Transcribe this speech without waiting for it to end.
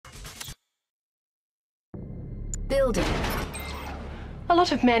Building. A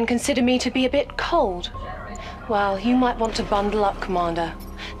lot of men consider me to be a bit cold. Well, you might want to bundle up, Commander.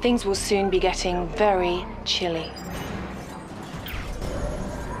 Things will soon be getting very chilly.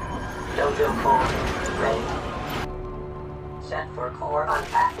 Dojo core ready. Set for core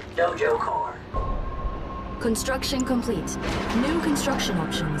unpacked. Dojo core. Construction complete. New construction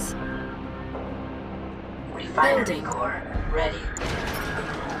options. Refinery Building. core ready.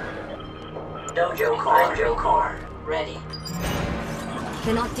 Dojo core ready.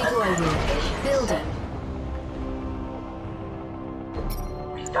 Cannot deploy you. Building.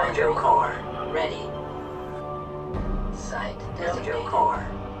 Dojo core ready. Site Dojo core.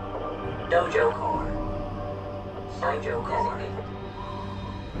 Dojo core. Dojo core.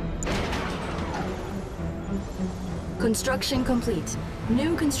 Construction complete.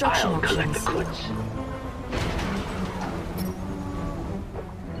 New construction I'll collect options. the goods.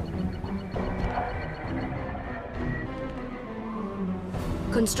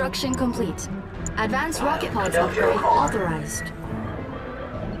 Construction complete. Advanced rocket pods upgrade authorized.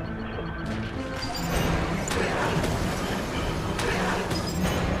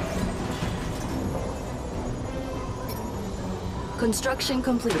 Construction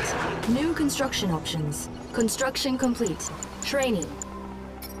complete. New construction options. Construction complete. Training.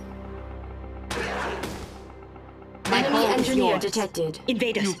 Enemy engineer detected.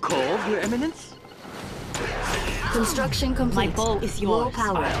 Invaders. You called, Your Eminence? Construction complete. My bow is Low yours.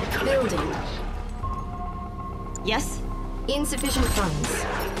 power. I'll collect the Building. goods. Yes? Insufficient funds.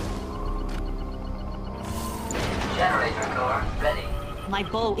 Generator core ready. My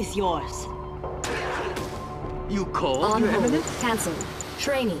bow is yours. You called, On Your hold. Eminence? Cancel.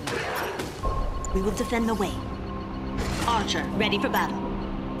 Training. We will defend the way. Archer, ready for battle.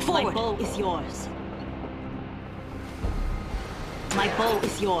 Forward. My bow is yours. My bow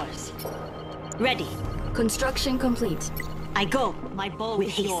is yours. Ready. Construction complete. I go. My bow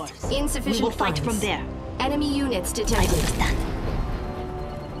is yours. Insufficient We will fight funds. from there. Enemy units I detected. understand.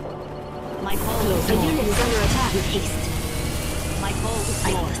 My bow is A yours. unit is under attack. With haste. My bow is yours.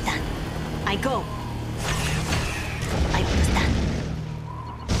 I understand. I go. I understand.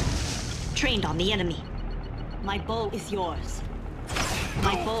 Trained on the enemy. My bow is yours.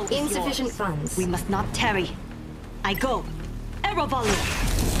 My bow is Insufficient yours. funds. We must not tarry. I go. Arrow volley.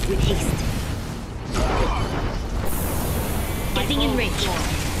 With haste. Getting in range.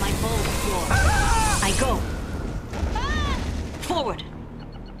 My bow is yours. I go. Forward.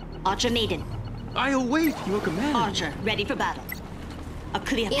 Archer maiden. I await your command. Archer, ready for battle. A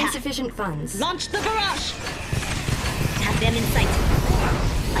clear path. Insufficient funds. Launch the barrage! Have them in sight.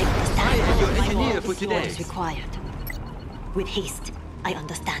 I understand. I am your My engineer bow for is today. yours required. With haste, I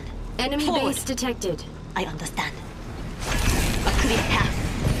understand. Enemy Forward. base detected. I understand. A clear path.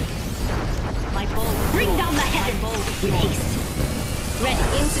 My bow. Bring down the heaven. My bow is with haste.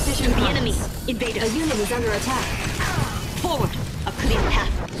 Ready. Insufficient To the funds. enemy. A Invaders. unit is under attack. Forward. A clear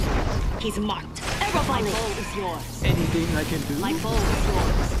path. He's marked. Arrow volley. My bow is yours. Anything I can do? My bow is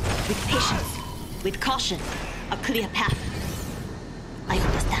yours. With patience. With caution. A clear path. I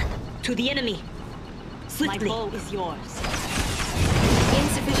understand. To the enemy. Swiftly. My bow is yours.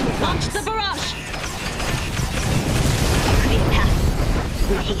 Insufficient Launch funds. the barrage! A clear path.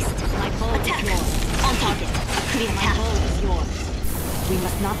 With haste. My bow attack. Is yours. On target. A clear path. My bow is yours. We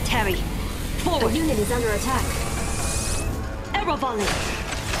must not tarry. A Forward. unit is under attack. Arrow volley.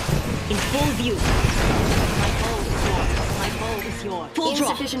 In full view. My bow is yours. My bow is yours. Full draw.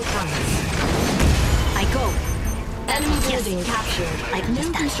 Insufficient funds. I go. Enemy Yes. building captured. I New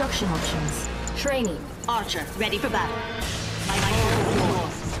understand. construction options. Training. Archer, ready for battle. My bow is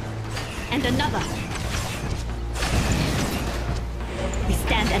yours. And another. We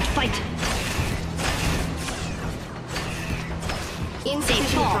stand and fight. Insufficient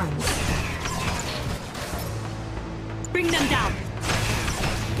fall. funds. Bring them down.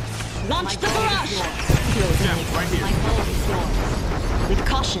 Launch the barrage. Right here. My bow is yours. With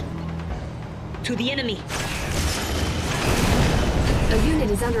caution. To the enemy. A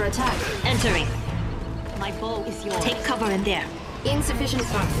unit is under attack. Entering. My bow is yours. Take cover in there. Insufficient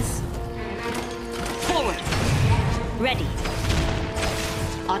funds. Forward. Ready.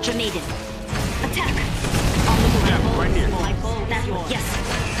 Archer maiden. Attack. On the move. Yeah, right here. My bow is yours. Yes.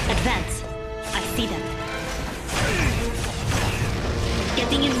 Advance. I see them.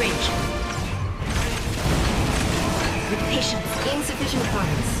 Getting in range. With patience. Insufficient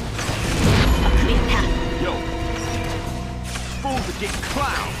funds. A clear path. Yo. Fools are getting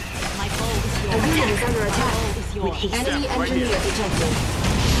clown. My bow is A yours. unit is under My attack. bow is yours. With haste. Enemy Yeah, right engineer here. detected.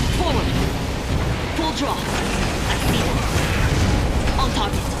 Forward. Full draw. I see them. On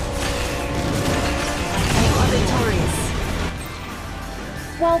target. New other turret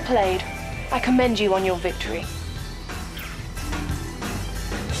Well played. I commend you on your victory.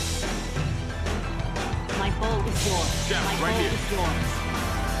 My bow is yours. Yeah, My right bow here. is yours.